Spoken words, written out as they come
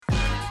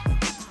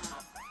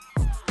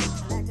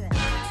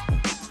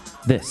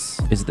This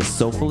is the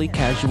Soulfully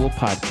Casual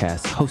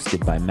podcast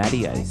hosted by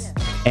Matty Ice.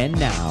 And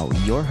now,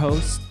 your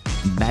host,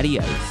 Matty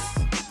Ice.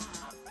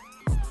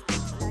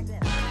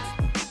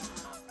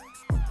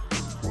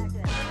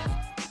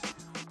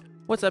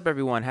 What's up,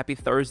 everyone? Happy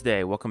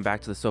Thursday. Welcome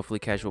back to the Soulfully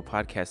Casual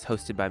podcast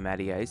hosted by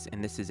Matty Ice.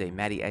 And this is a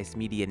Matty Ice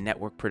Media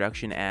Network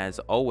production as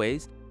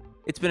always.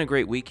 It's been a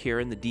great week here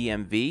in the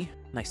DMV.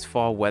 Nice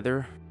fall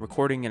weather.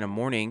 Recording in the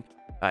morning.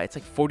 It's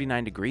like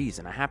 49 degrees.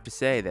 And I have to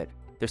say that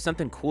there's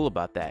something cool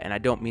about that, and I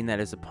don't mean that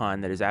as a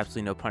pun. That is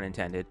absolutely no pun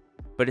intended.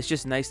 But it's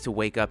just nice to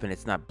wake up and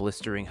it's not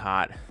blistering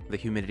hot. The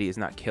humidity is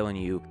not killing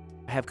you.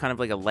 I have kind of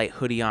like a light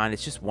hoodie on.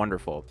 It's just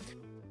wonderful.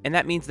 And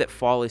that means that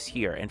fall is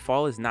here. And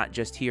fall is not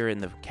just here in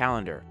the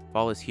calendar.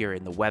 Fall is here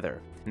in the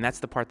weather. And that's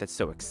the part that's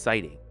so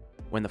exciting.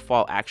 When the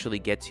fall actually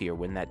gets here,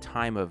 when that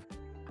time of,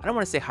 I don't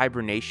want to say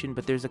hibernation,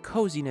 but there's a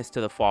coziness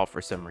to the fall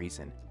for some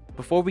reason.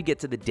 Before we get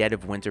to the dead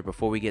of winter,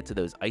 before we get to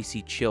those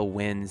icy chill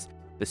winds,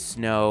 the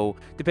snow,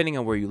 depending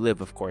on where you live,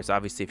 of course.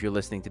 Obviously, if you're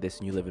listening to this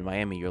and you live in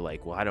Miami, you're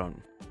like, well, I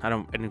don't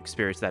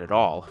experience that at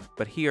all.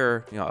 But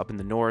here, up in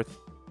the north,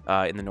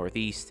 in the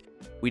northeast,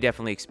 we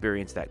definitely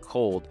experience that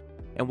cold.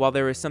 And while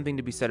there is something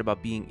to be said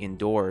about being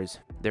indoors,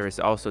 there is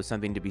also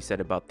something to be said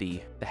about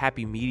the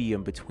happy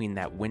medium between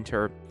that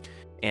winter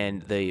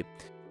and the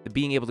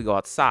being able to go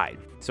outside.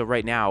 So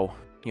right now,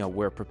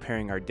 we're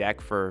preparing our deck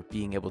for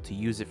being able to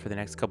use it for the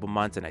next couple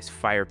months. A nice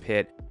fire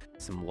pit,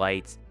 some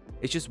lights.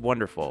 It's just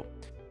wonderful.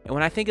 And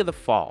when I think of the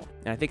fall,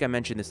 and I think I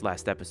mentioned this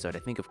last episode, I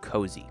think of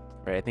cozy,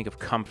 right? I think of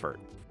comfort.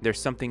 There's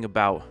something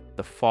about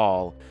the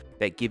fall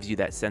that gives you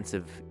that sense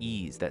of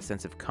ease, that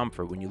sense of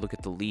comfort. When you look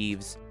at the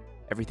leaves,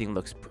 everything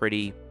looks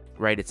pretty,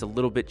 right? It's a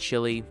little bit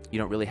chilly. You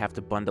don't really have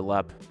to bundle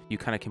up. You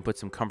kind of can put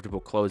some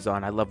comfortable clothes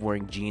on. I love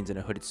wearing jeans and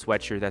a hooded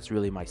sweatshirt. That's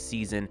really my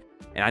season.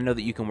 And I know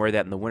that you can wear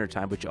that in the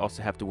wintertime, but you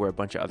also have to wear a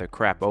bunch of other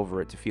crap over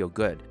it to feel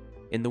good.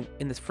 In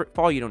the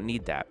fall, you don't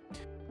need that.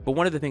 But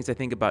one of the things I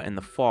think about in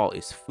the fall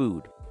is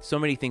food. So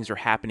many things are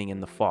happening in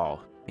the fall.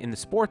 In the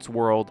sports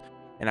world,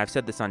 and I've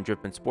said this on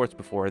Drippin' Sports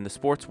before, in the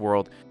sports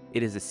world,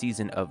 it is a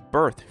season of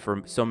birth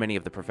for so many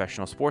of the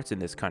professional sports in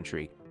this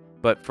country.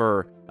 But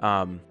for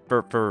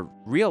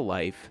real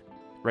life,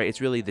 right, it's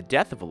really the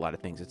death of a lot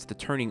of things. It's the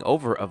turning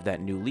over of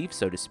that new leaf,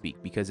 so to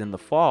speak, because in the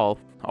fall,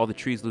 all the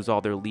trees lose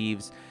all their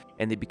leaves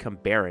and they become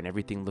barren.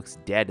 Everything looks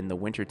dead in the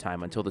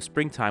wintertime until the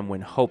springtime when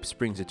hope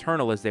springs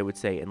eternal, as they would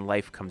say, and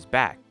life comes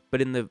back.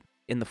 But in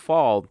the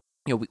fall,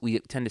 we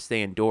tend to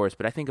stay indoors,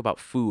 but I think about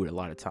food a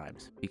lot of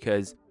times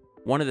because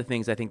one of the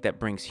things I think that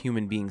brings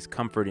human beings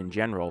comfort in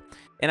general,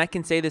 and I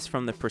can say this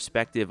from the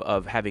perspective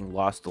of having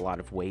lost a lot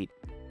of weight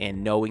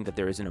and knowing that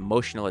there is an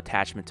emotional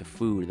attachment to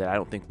food that I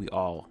don't think we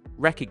all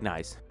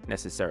recognize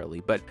necessarily,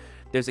 but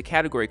there's a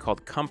category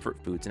called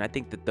comfort foods, and I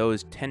think that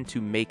those tend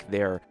to make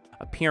their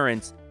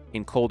appearance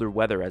in colder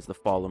weather as the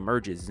fall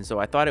emerges. And so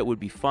I thought it would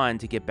be fun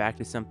to get back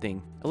to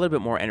something a little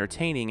bit more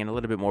entertaining and a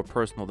little bit more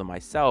personal to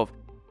myself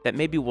that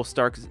maybe will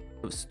start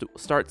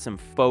some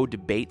faux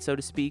debate, so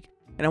to speak.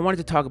 And I wanted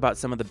to talk about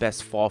some of the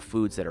best fall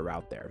foods that are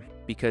out there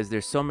because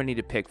there's so many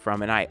to pick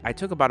from. And I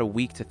took about a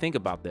week to think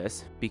about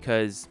this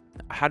because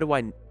how do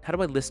I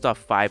list off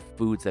 5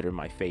 foods that are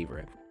my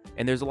favorite?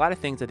 And there's a lot of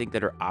things I think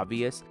that are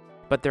obvious,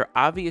 but they're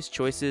obvious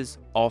choices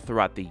all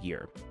throughout the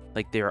year.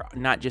 Like they're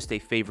not just a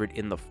favorite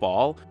in the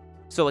fall.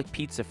 So like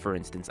pizza, for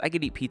instance, I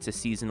could eat pizza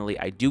seasonally.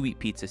 I do eat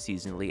pizza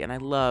seasonally, and I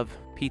love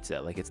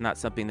pizza. Like it's not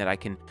something that I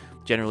can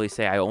generally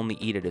say I only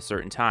eat at a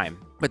certain time.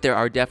 But there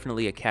are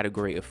definitely a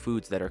category of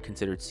foods that are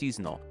considered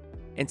seasonal.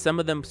 And some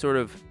of them sort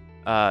of,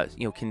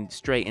 can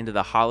stray into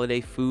the holiday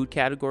food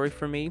category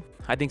for me.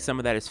 I think some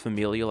of that is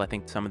familial. I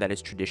think some of that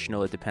is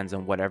traditional. It depends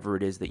on whatever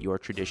it is that your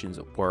traditions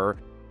were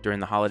during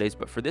the holidays.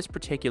 But for this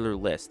particular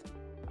list,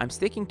 I'm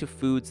sticking to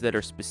foods that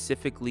are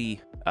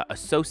specifically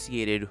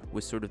associated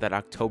with sort of that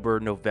October,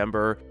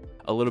 November,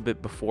 a little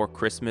bit before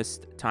Christmas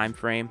time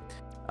frame.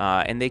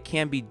 And they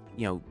can be,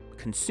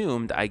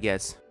 consumed, I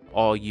guess,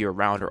 all year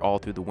round or all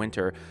through the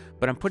winter.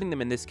 But I'm putting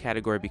them in this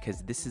category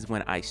because this is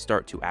when I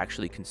start to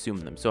actually consume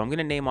them. So I'm going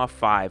to name off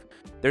 5.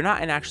 They're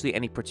not in actually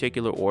any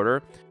particular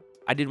order.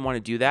 I didn't want to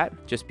do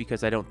that just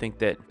because I don't think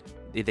that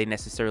they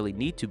necessarily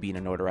need to be in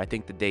an order. I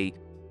think that they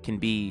can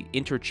be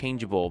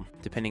interchangeable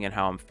depending on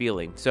how I'm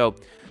feeling. So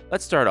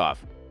let's start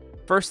off.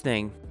 First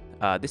thing,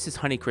 this is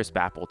Honeycrisp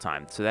apple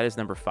time. So that is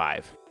number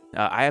 5.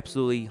 I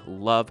absolutely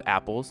love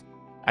apples.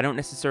 I don't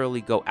necessarily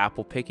go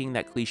apple picking,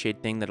 that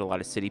cliched thing that a lot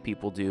of city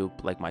people do,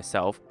 like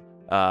myself.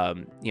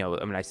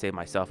 When I say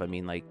myself, I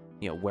mean like,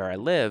 where I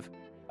live.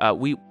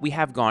 We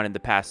have gone in the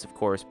past, of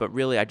course, but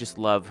really I just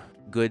love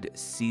good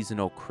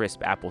seasonal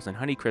crisp apples, and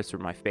Honeycrisps are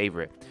my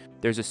favorite.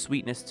 There's a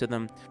sweetness to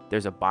them.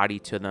 There's a body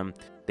to them.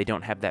 They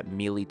don't have that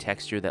mealy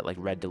texture that like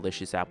Red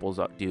Delicious apples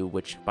do,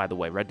 which, by the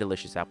way, Red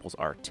Delicious apples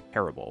are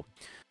terrible.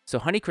 So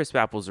Honeycrisp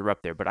apples are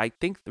up there, but I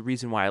think the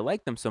reason why I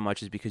like them so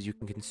much is because you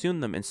can consume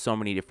them in so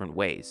many different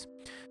ways.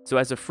 So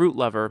as a fruit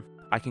lover,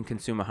 I can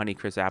consume a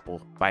Honeycrisp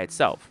apple by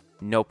itself,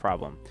 no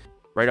problem.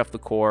 Right off the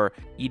core,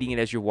 eating it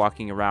as you're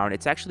walking around.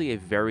 It's actually a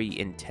very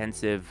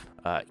intensive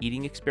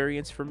eating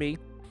experience for me.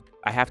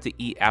 I have to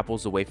eat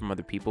apples away from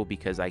other people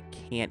because I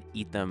can't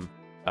eat them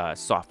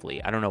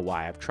softly. I don't know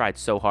why. I've tried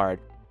so hard.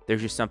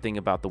 There's just something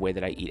about the way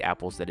that I eat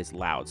apples that is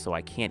loud, so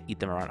I can't eat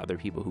them around other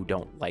people who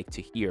don't like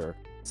to hear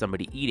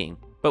somebody eating.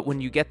 But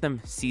when you get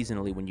them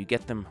seasonally, when you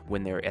get them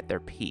when they're at their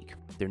peak,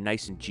 they're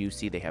nice and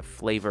juicy, they have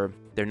flavor,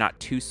 they're not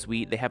too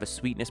sweet, they have a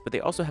sweetness, but they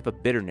also have a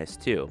bitterness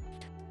too.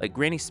 Like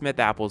Granny Smith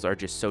apples are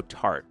just so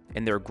tart,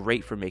 and they're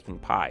great for making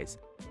pies.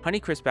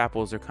 Honeycrisp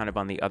apples are kind of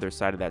on the other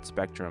side of that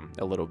spectrum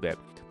a little bit.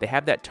 They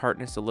have that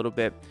tartness a little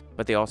bit,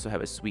 but they also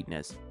have a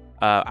sweetness.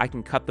 I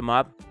can cut them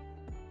up.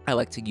 I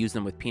like to use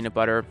them with peanut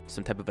butter,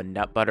 some type of a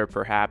nut butter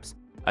perhaps.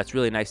 It's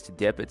really nice to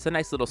dip. It's a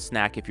nice little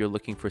snack if you're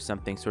looking for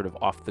something sort of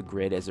off the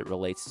grid as it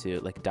relates to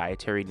like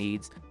dietary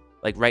needs.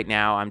 Like right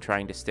now, I'm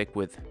trying to stick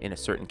in a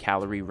certain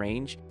calorie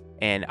range,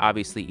 and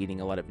obviously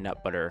eating a lot of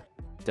nut butter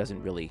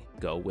doesn't really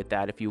go with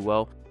that, if you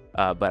will.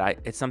 But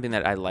it's something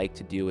that I like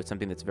to do. It's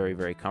something that's very,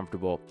 very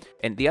comfortable.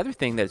 And the other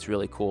thing that's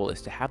really cool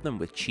is to have them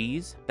with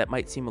cheese. That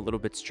might seem a little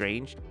bit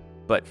strange,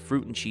 but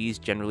fruit and cheese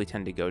generally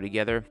tend to go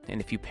together.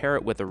 And if you pair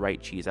it with the right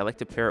cheese, I like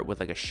to pair it with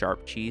like a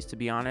sharp cheese, to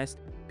be honest,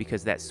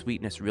 because that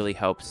sweetness really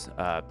helps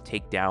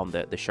take down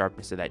the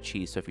sharpness of that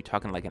cheese. So if you're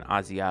talking like an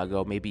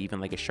Asiago, maybe even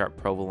like a sharp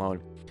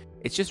provolone,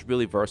 it's just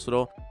really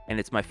versatile, and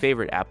it's my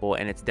favorite apple,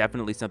 and it's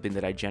definitely something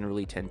that I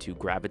generally tend to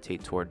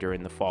gravitate toward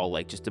during the fall.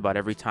 Like just about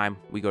every time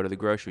we go to the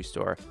grocery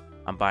store,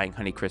 I'm buying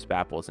Honeycrisp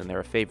apples, and they're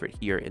a favorite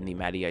here in the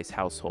Matty Ice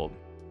household.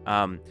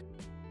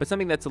 But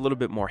something that's a little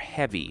bit more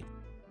heavy,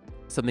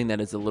 something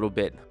that is a little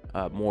bit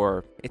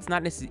more, it's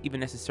not even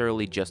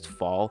necessarily just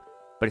fall,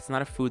 but it's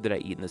not a food that I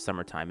eat in the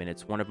summertime, and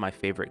it's one of my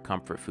favorite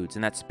comfort foods,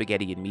 and that's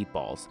spaghetti and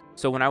meatballs.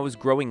 So when I was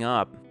growing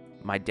up,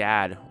 my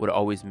dad would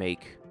always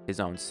make his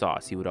own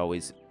sauce. He would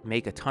always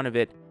make a ton of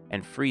it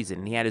and freeze it,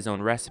 and he had his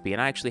own recipe,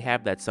 and I actually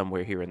have that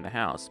somewhere here in the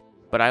house.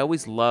 But I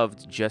always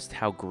loved just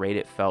how great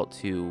it felt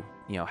to,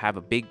 have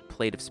a big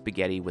plate of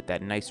spaghetti with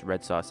that nice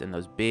red sauce and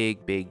those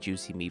big, big,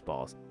 juicy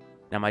meatballs.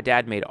 Now, my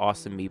dad made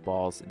awesome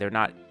meatballs. They're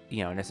not,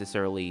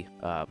 necessarily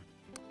out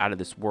of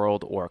this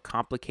world or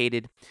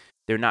complicated.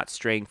 They're not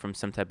straying from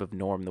some type of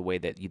norm the way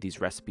that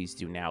these recipes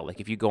do now. Like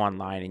if you go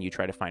online and you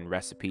try to find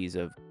recipes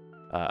of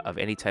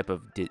any type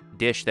of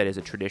dish that is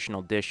a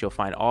traditional dish, you'll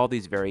find all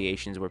these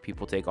variations where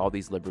people take all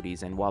these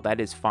liberties. And while that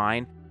is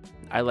fine,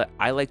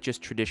 I like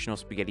just traditional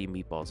spaghetti and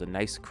meatballs. A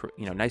nice,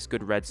 nice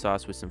good red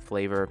sauce with some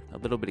flavor, a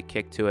little bit of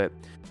kick to it,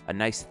 a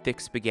nice thick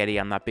spaghetti.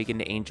 I'm not big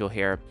into angel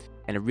hair,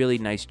 and a really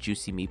nice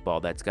juicy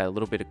meatball that's got a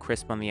little bit of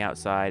crisp on the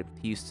outside.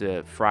 He used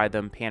to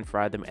pan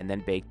fry them, and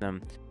then bake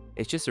them.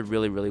 It's just a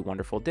really, really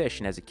wonderful dish.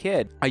 And as a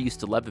kid, I used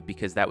to love it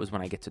because that was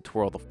when I get to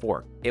twirl the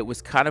fork. It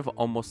was kind of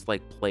almost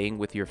like playing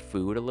with your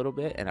food a little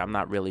bit. And I'm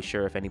not really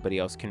sure if anybody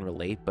else can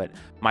relate, but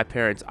my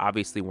parents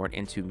obviously weren't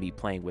into me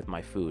playing with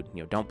my food.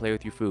 Don't play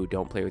with your food.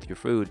 Don't play with your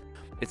food.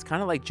 It's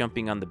kind of like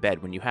jumping on the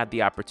bed. When you had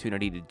the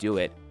opportunity to do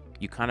it,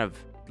 you kind of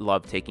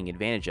love taking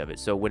advantage of it.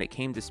 So when it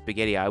came to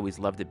spaghetti, I always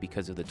loved it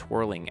because of the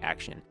twirling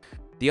action.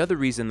 The other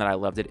reason that I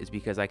loved it is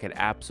because I could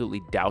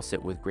absolutely douse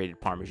it with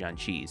grated Parmesan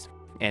cheese.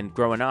 And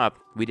growing up,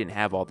 we didn't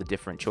have all the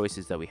different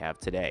choices that we have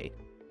today.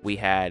 We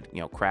had,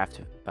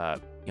 Kraft,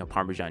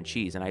 Parmesan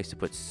cheese, and I used to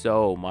put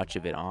so much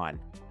of it on.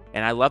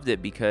 And I loved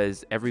it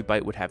because every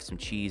bite would have some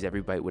cheese, every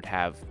bite would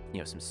have,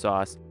 some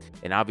sauce.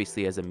 And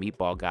obviously, as a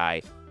meatball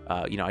guy,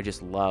 I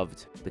just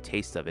loved the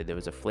taste of it. There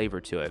was a flavor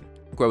to it.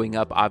 Growing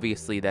up,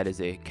 obviously, that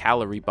is a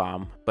calorie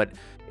bomb, but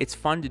it's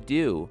fun to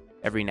do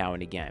every now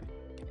and again.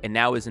 And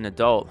now as an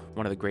adult,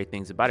 one of the great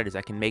things about it is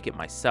I can make it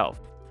myself.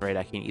 Right?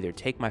 I can either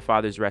take my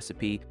father's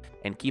recipe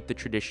and keep the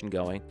tradition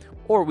going,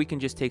 or we can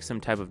just take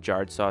some type of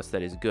jarred sauce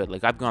that is good.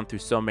 Like I've gone through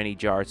so many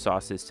jarred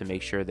sauces to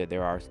make sure that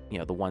there are,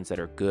 the ones that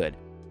are good,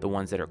 the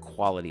ones that are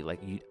quality.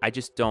 I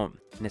just don't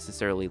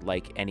necessarily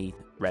like any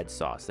red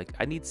sauce. Like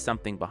I need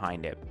something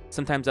behind it.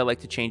 Sometimes I like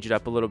to change it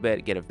up a little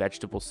bit, get a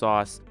vegetable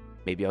sauce.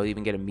 Maybe I'll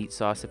even get a meat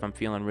sauce if I'm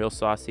feeling real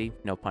saucy.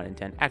 No pun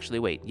intended. Actually,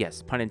 wait,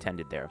 yes, pun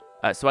intended there.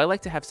 So I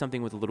like to have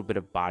something with a little bit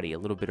of body, a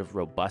little bit of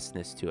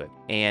robustness to it.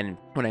 And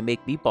when I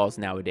make meatballs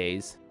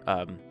nowadays,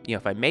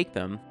 if I make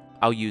them,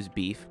 I'll use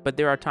beef. But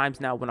there are times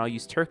now when I'll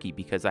use turkey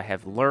because I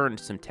have learned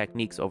some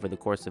techniques over the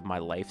course of my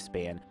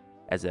lifespan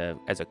as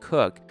a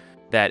cook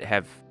that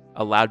have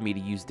allowed me to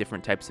use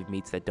different types of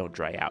meats that don't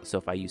dry out. So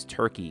if I use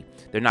turkey,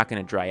 they're not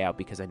going to dry out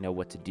because I know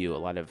what to do. A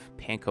lot of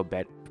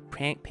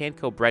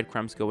panko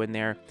breadcrumbs go in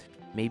there,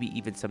 maybe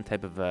even some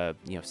type of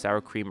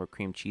sour cream or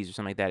cream cheese or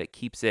something like that. It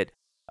keeps it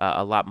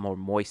a lot more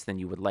moist than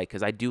you would like,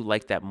 because I do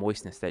like that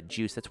moistness, that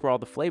juice. That's where all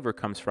the flavor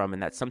comes from,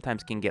 and that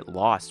sometimes can get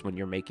lost when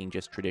you're making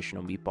just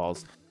traditional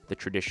meatballs the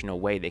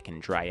traditional way. They can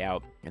dry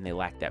out and they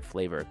lack that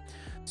flavor.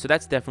 So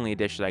that's definitely a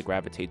dish that I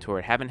gravitate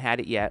toward. Haven't had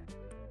it yet.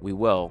 We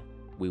will.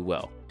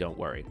 Don't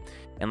worry.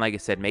 And like I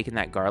said, making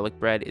that garlic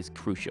bread is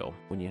crucial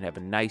when you have a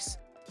nice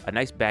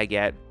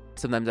baguette.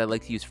 Sometimes I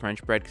like to use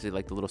French bread because I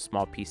like the little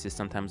small pieces.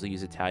 Sometimes I'll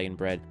use Italian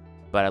bread.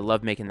 But I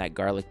love making that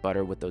garlic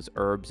butter with those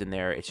herbs in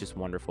there. It's just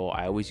wonderful.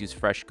 I always use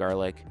fresh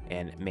garlic,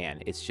 and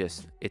man, it's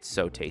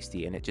so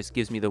tasty, and it just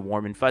gives me the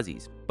warm and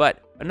fuzzies.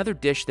 But another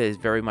dish that is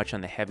very much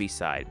on the heavy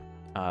side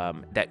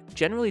that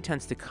generally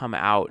tends to come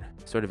out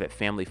sort of at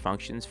family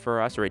functions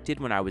for us, or it did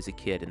when I was a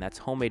kid, and that's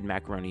homemade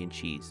macaroni and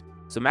cheese.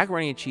 So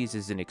macaroni and cheese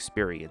is an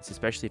experience,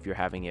 especially if you're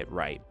having it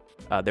right.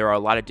 There are a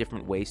lot of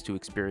different ways to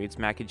experience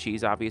mac and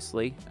cheese,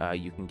 obviously.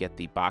 You can get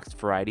the boxed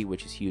variety,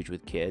 which is huge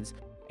with kids.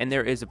 And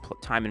there is a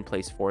time and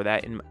place for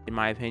that, in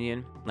my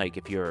opinion. Like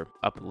if you're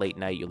up late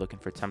night, you're looking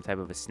for some type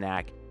of a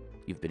snack,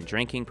 you've been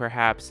drinking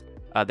perhaps,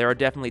 there are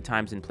definitely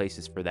times and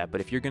places for that. But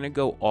if you're going to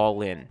go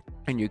all in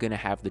and you're going to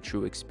have the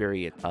true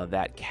experience,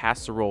 that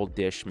casserole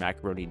dish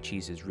macaroni and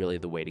cheese is really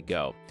the way to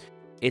go.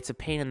 It's a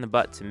pain in the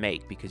butt to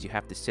make because you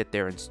have to sit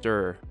there and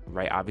stir,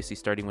 right? Obviously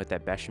starting with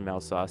that bechamel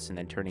sauce and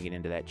then turning it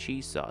into that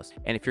cheese sauce.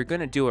 And if you're going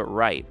to do it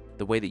right,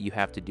 the way that you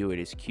have to do it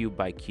is cube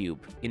by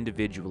cube,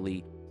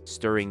 individually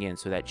stirring in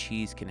so that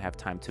cheese can have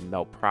time to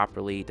melt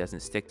properly, doesn't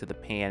stick to the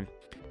pan.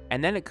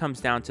 And then it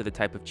comes down to the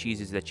type of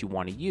cheeses that you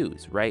want to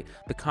use, right?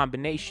 The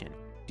combination.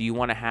 Do you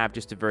want to have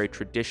just a very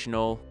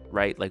traditional,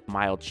 right, like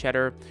mild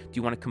cheddar? Do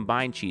you want to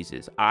combine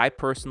cheeses? I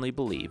personally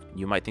believe,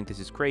 you might think this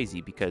is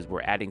crazy because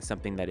we're adding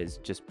something that is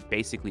just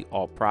basically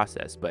all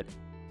processed, but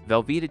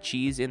Velveeta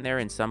cheese in there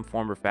in some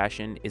form or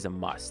fashion is a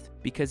must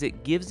because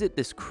it gives it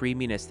this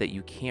creaminess that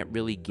you can't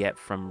really get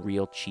from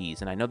real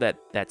cheese. And I know that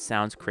that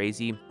sounds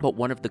crazy, but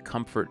one of the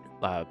comfort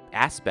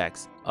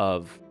aspects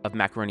of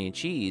macaroni and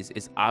cheese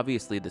is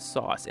obviously the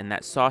sauce, and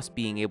that sauce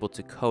being able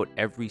to coat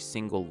every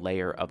single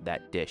layer of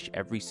that dish,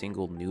 every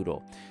single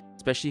noodle.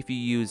 Especially if you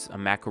use a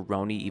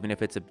macaroni, even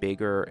if it's a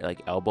bigger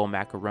like elbow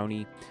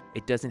macaroni,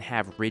 it doesn't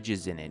have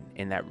ridges in it.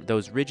 And that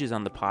those ridges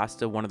on the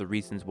pasta, one of the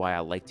reasons why I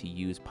like to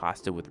use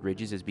pasta with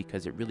ridges is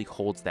because it really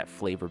holds that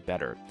flavor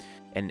better.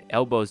 And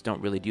elbows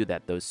don't really do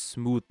that. Those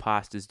smooth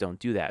pastas don't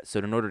do that. So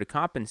in order to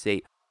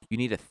compensate, you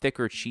need a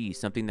thicker cheese,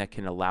 something that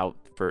can allow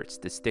for it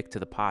to stick to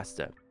the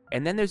pasta.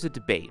 And then there's a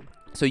debate.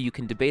 So you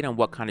can debate on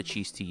what kind of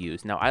cheese to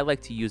use. Now, I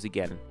like to use,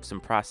 again, some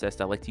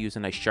processed. I like to use a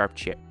nice sharp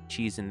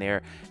cheese in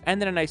there,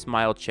 and then a nice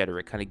mild cheddar.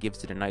 It kind of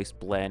gives it a nice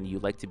blend. You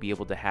like to be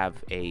able to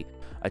have a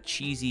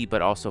cheesy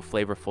but also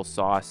flavorful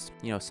sauce,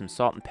 some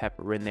salt and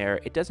pepper in there.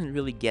 It doesn't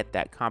really get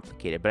that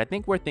complicated, but I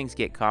think where things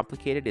get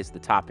complicated is the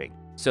topping.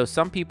 So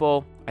some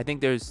people, I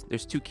think there's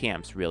two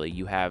camps, really.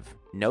 You have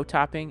no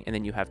topping, and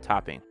then you have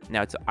topping.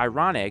 Now, it's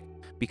ironic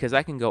because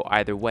I can go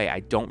either way. I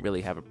don't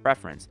really have a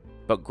preference,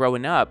 but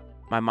growing up,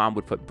 my mom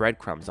would put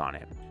breadcrumbs on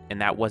it,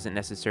 and that wasn't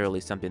necessarily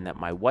something that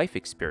my wife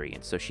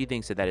experienced. So she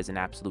thinks that is an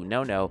absolute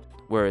no-no,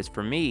 whereas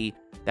for me,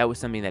 that was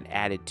something that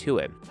added to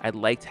it. I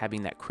liked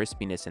having that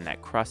crispiness and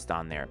that crust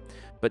on there,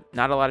 but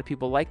not a lot of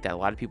people like that. A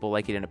lot of people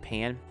like it in a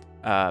pan,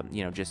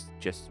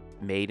 just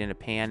made in a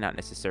pan, not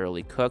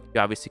necessarily cooked.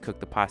 You obviously cook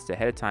the pasta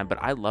ahead of time, but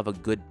I love a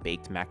good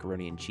baked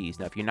macaroni and cheese.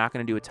 Now, if you're not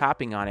going to do a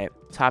topping on it,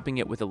 topping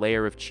it with a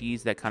layer of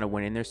cheese that kind of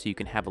went in there so you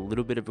can have a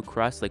little bit of a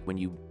crust, like when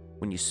you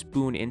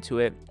spoon into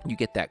it, you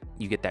get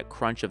that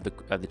crunch of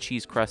the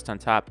cheese crust on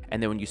top,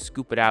 and then when you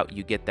scoop it out,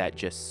 you get that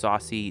just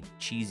saucy,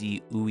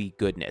 cheesy, ooey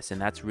goodness, and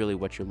that's really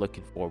what you're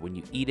looking for. When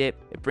you eat it,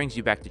 it brings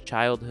you back to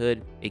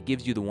childhood. It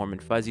gives you the warm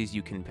and fuzzies.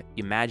 You can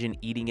imagine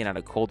eating it on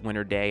a cold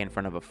winter day in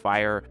front of a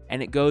fire,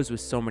 and it goes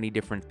with so many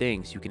different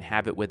things. You can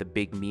have it with a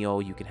big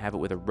meal, you can have it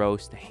with a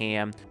roast, a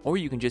ham, or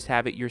you can just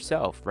have it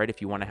yourself, right?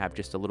 If you want to have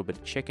just a little bit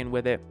of chicken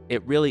with it.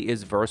 It really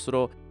is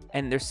versatile.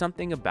 And there's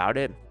something about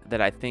it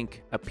that I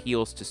think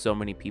appeals to so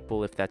many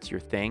people if that's your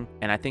thing.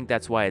 And I think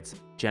that's why it's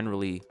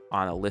generally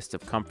on a list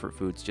of comfort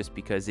foods, just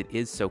because it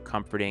is so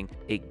comforting.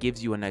 It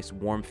gives you a nice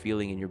warm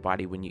feeling in your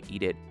body when you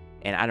eat it.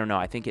 And I don't know,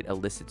 I think it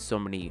elicits so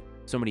many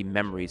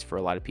memories for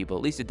a lot of people.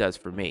 At least it does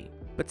for me.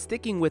 But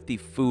sticking with the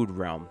food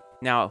realm.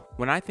 Now,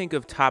 when I think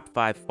of top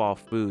 5 fall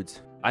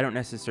foods, I don't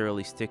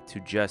necessarily stick to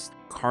just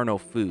carnal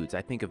foods.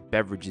 I think of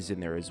beverages in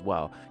there as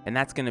well. And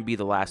that's going to be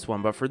the last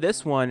one. But for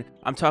this one,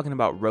 I'm talking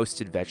about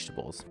roasted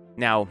vegetables.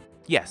 Now,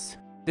 yes,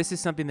 this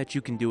is something that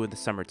you can do in the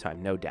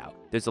summertime, no doubt.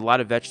 There's a lot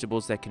of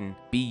vegetables that can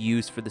be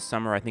used for the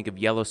summer. I think of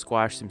yellow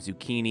squash, some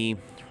zucchini,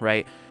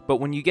 right? But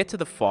when you get to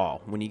the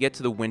fall, when you get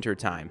to the winter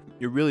time,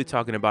 you're really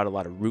talking about a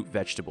lot of root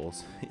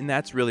vegetables. And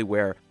that's really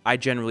where I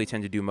generally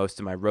tend to do most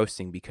of my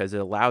roasting, because it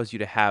allows you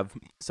to have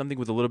something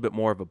with a little bit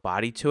more of a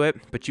body to it,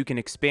 but you can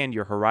expand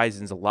your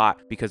horizons a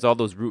lot because all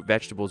those root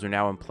vegetables are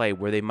now in play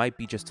where they might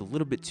be just a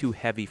little bit too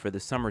heavy for the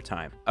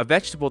summertime. A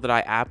vegetable that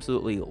I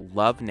absolutely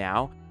love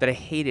now that I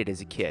hated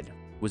as a kid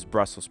was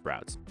Brussels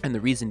sprouts. And the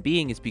reason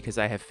being is because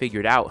I have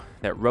figured out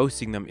that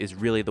roasting them is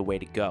really the way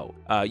to go.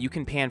 You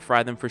can pan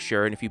fry them for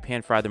sure, and if you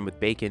pan fry them with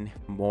bacon,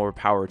 more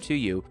power to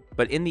you.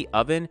 But in the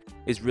oven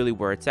is really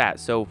where it's at.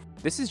 So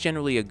this is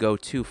generally a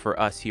go-to for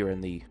us here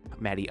in the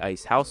Matty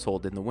Ice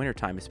household in the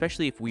wintertime,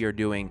 especially if we are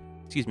doing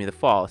the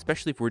fall,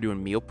 especially if we're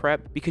doing meal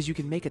prep, because you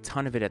can make a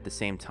ton of it at the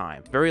same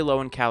time. Very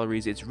low in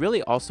calories. It's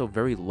really also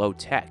very low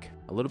tech.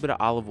 A little bit of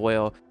olive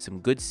oil, some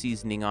good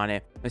seasoning on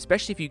it,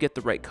 especially if you get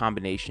the right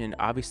combination.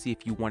 Obviously,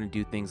 if you want to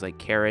do things like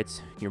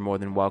carrots, you're more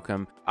than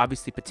welcome.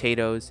 Obviously,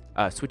 potatoes,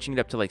 switching it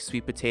up to like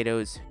sweet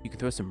potatoes. You can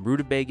throw some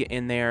rutabaga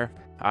in there.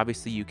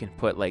 Obviously, you can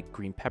put like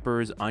green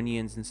peppers,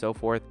 onions, and so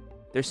forth.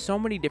 There's so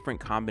many different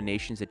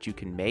combinations that you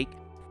can make.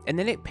 And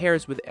then it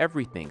pairs with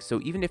everything. So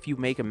even if you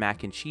make a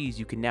mac and cheese,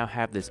 you can now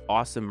have this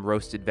awesome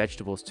roasted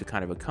vegetables to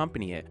kind of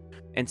accompany it.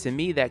 And to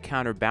me, that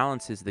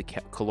counterbalances the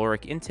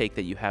caloric intake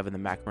that you have in the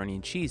macaroni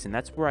and cheese. And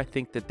that's where I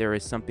think that there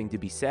is something to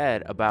be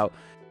said about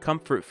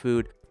comfort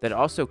food that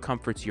also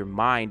comforts your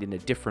mind in a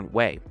different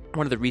way.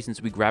 One of the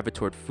reasons we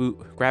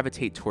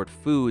gravitate toward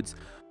foods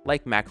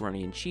like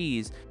macaroni and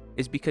cheese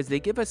is because they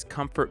give us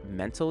comfort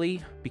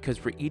mentally,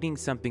 because we're eating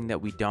something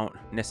that we don't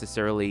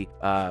necessarily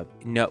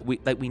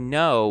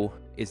know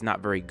is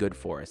not very good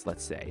for us,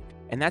 let's say.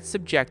 And that's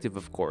subjective,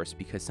 of course,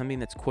 because something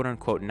that's quote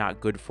unquote not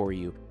good for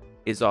you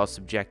is all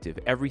subjective.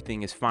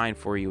 Everything is fine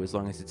for you as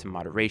long as it's in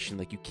moderation.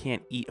 Like, you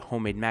can't eat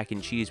homemade mac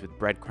and cheese with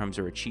breadcrumbs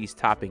or a cheese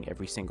topping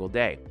every single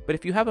day. But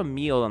if you have a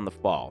meal in the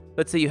fall,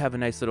 let's say you have a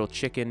nice little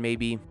chicken,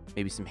 maybe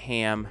some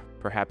ham,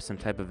 perhaps some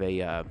type of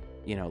a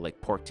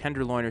like pork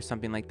tenderloin or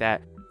something like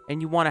that,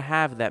 and you want to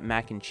have that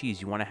mac and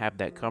cheese, you want to have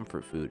that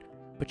comfort food,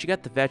 but you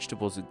got the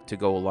vegetables to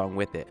go along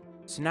with it.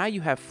 So now you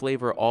have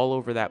flavor all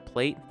over that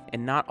plate,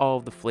 and not all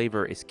of the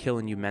flavor is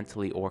killing you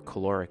mentally or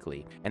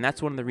calorically. And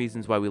that's one of the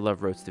reasons why we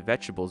love roasted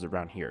vegetables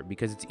around here,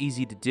 because it's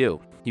easy to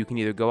do. You can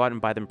either go out and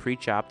buy them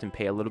pre-chopped and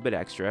pay a little bit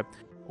extra,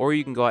 or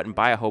you can go out and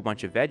buy a whole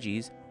bunch of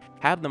veggies,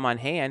 have them on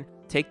hand,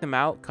 take them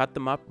out, cut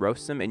them up,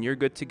 roast them, and you're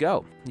good to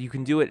go. You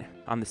can do it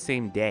on the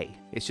same day.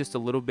 It's just a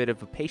little bit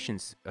of a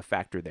patience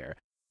factor there,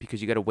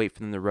 because you got to wait for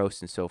them to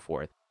roast and so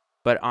forth.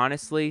 But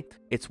honestly,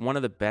 it's one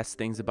of the best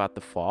things about the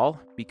fall,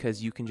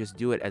 because you can just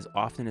do it as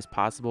often as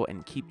possible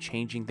and keep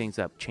changing things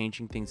up,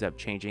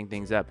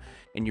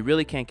 and you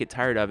really can't get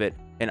tired of it.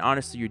 And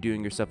honestly, you're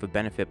doing yourself a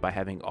benefit by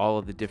having all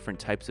of the different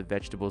types of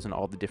vegetables and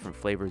all the different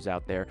flavors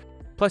out there.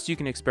 Plus, you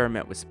can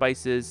experiment with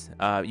spices.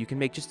 You can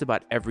make just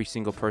about every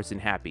single person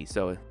happy.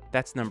 So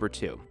that's number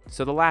 2.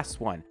 So the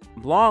last one.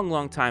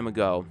 Long time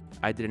ago,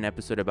 I did an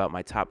episode about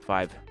my top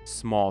 5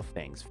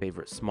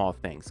 favorite small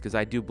things, because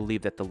I do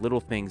believe that the little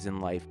things in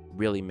life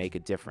really make a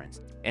difference.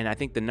 And I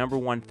think the number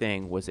 1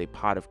 thing was a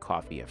pot of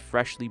coffee, a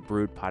freshly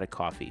brewed pot of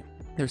coffee.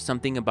 There's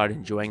something about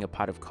enjoying a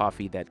pot of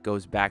coffee that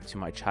goes back to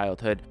my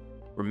childhood,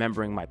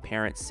 remembering my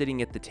parents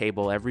sitting at the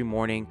table every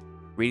morning,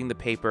 reading the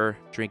paper,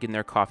 drinking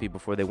their coffee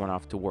before they went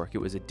off to work. It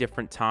was a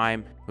different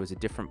time. It was a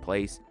different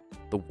place.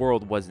 The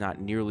world was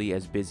not nearly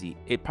as busy.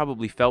 It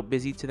probably felt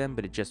busy to them,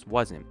 but it just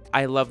wasn't.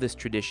 I love this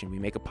tradition. We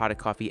make a pot of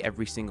coffee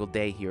every single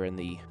day here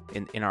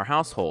in our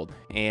household,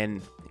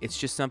 and it's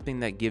just something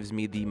that gives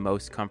me the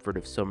most comfort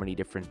of so many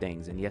different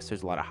things. And yes,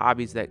 there's a lot of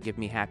hobbies that give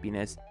me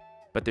happiness,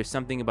 but there's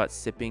something about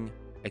sipping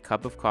a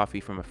cup of coffee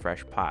from a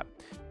fresh pot.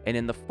 And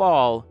in the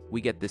fall,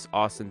 we get this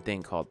awesome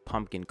thing called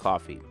pumpkin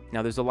coffee.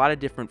 Now, there's a lot of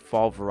different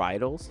fall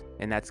varietals,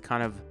 and that's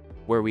kind of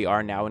where we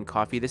are now in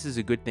coffee. This is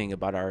a good thing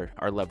about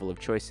our level of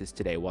choices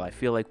today. While I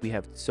feel like we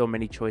have so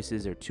many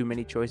choices, or too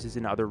many choices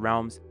in other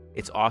realms,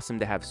 it's awesome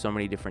to have so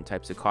many different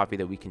types of coffee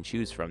that we can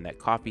choose from. That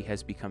coffee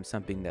has become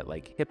something that,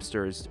 like,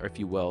 hipsters, or if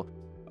you will,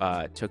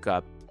 took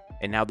up.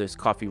 And now there's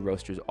coffee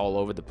roasters all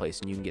over the place,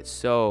 and you can get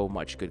so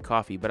much good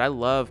coffee. But I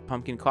love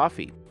pumpkin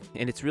coffee,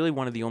 and it's really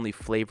one of the only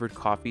flavored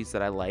coffees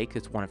that I like.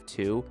 It's one of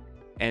 2,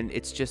 and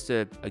it's just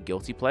a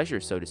guilty pleasure,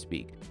 so to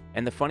speak.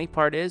 And the funny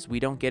part is, we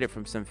don't get it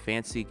from some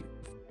fancy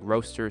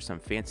roaster,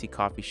 some fancy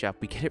coffee shop.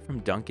 We get it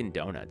from Dunkin'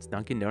 Donuts.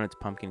 Dunkin' Donuts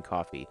pumpkin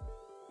coffee.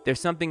 There's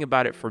something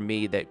about it for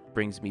me that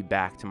brings me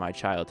back to my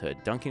childhood.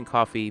 Dunkin'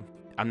 coffee,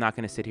 I'm not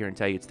going to sit here and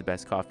tell you it's the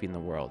best coffee in the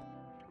world.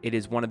 It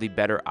is one of the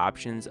better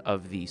options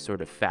of the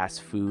sort of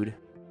fast food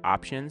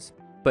options.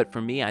 But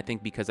for me, I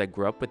think because I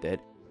grew up with it,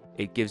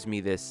 it gives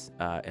me this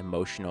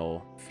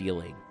emotional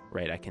feeling,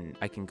 right?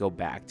 I can go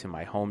back to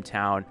my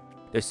hometown.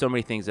 There's so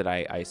many things that I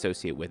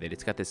associate with it.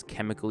 It's got this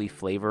chemically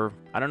flavor.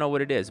 I don't know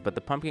what it is, but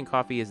the pumpkin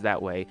coffee is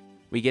that way.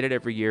 We get it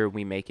every year.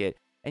 We make it.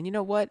 And you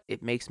know what?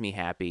 It makes me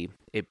happy.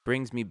 It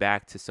brings me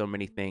back to so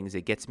many things.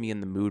 It gets me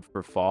in the mood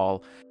for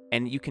fall.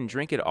 And you can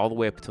drink it all the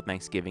way up until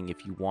Thanksgiving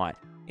if you want,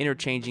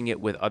 interchanging it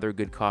with other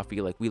good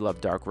coffee. Like, we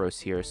love dark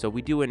roast here, so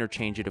we do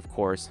interchange it, of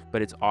course,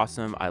 but it's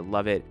awesome. I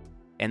love it.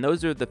 And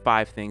those are the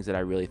 5 things that I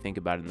really think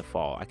about in the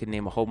fall. I could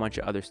name a whole bunch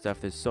of other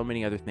stuff. There's so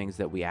many other things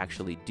that we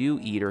actually do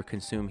eat or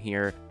consume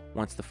here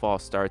once the fall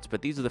starts,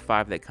 but these are the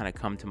 5 that kind of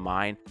come to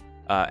mind.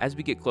 As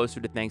we get closer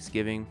to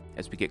Thanksgiving,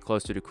 as we get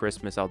closer to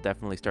Christmas, I'll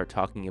definitely start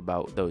talking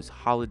about those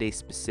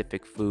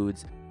holiday-specific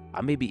foods.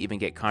 I'll maybe even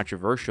get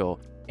controversial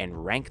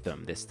and rank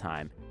them this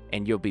time.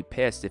 And you'll be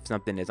pissed if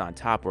something is on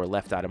top or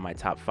left out of my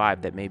top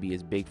 5 that maybe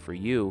is big for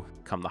you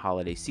come the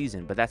holiday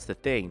season. But that's the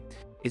thing,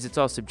 is it's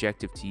all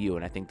subjective to you,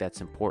 and I think that's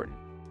important.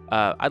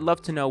 I'd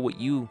love to know what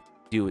you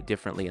do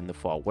differently in the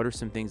fall. What are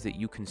some things that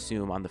you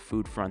consume on the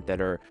food front that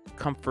are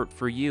comfort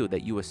for you,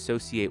 that you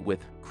associate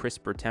with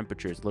crisper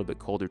temperatures, a little bit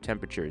colder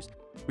temperatures?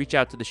 Reach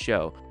out to the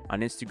show.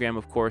 On Instagram,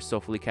 of course,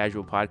 Soulfully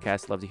Casual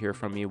Podcast. Love to hear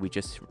from you. We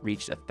just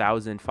reached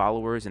 1,000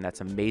 followers, and that's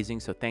amazing.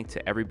 So thanks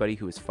to everybody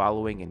who is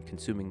following and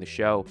consuming the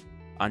show.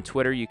 On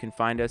Twitter, you can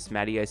find us.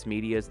 Matty Ice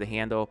Media is the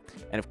handle.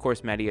 And of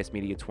course, Matty Ice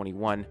Media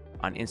 21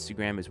 on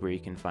Instagram is where you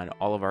can find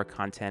all of our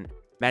content.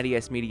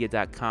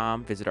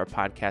 MattyIceMedia.com. Visit our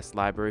podcast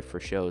library for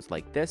shows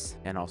like this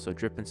and also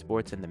Drippin'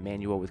 Sports and The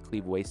Manual with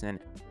Cleve Wason.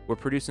 We're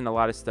producing a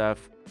lot of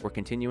stuff. We're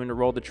continuing to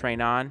roll the train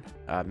on.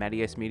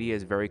 Matty Ice Media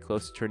is very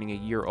close to turning a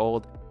year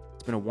old.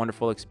 It's been a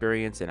wonderful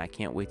experience, and I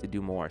can't wait to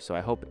do more. So I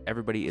hope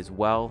everybody is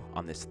well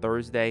on this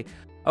Thursday.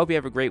 I hope you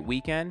have a great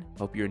weekend.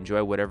 Hope you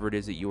enjoy whatever it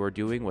is that you are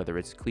doing, whether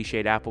it's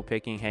cliched apple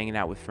picking, hanging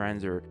out with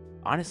friends, or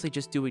honestly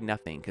just doing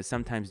nothing, because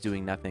sometimes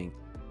doing nothing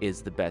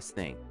is the best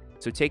thing.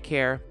 So take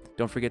care.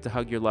 Don't forget to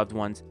hug your loved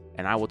ones,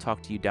 and I will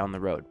talk to you down the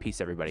road.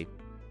 Peace, everybody.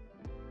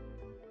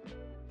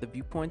 The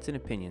viewpoints and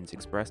opinions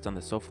expressed on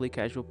the Soulfully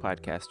Casual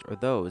podcast are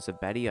those of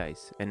Matty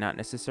Ice and not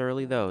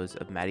necessarily those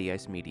of Matty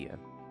Ice Media.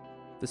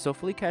 The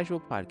Soulfully Casual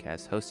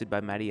podcast, hosted by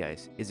Matty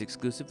Ice, is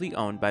exclusively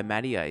owned by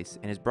Matty Ice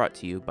and is brought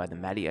to you by the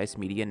Matty Ice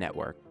Media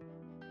Network.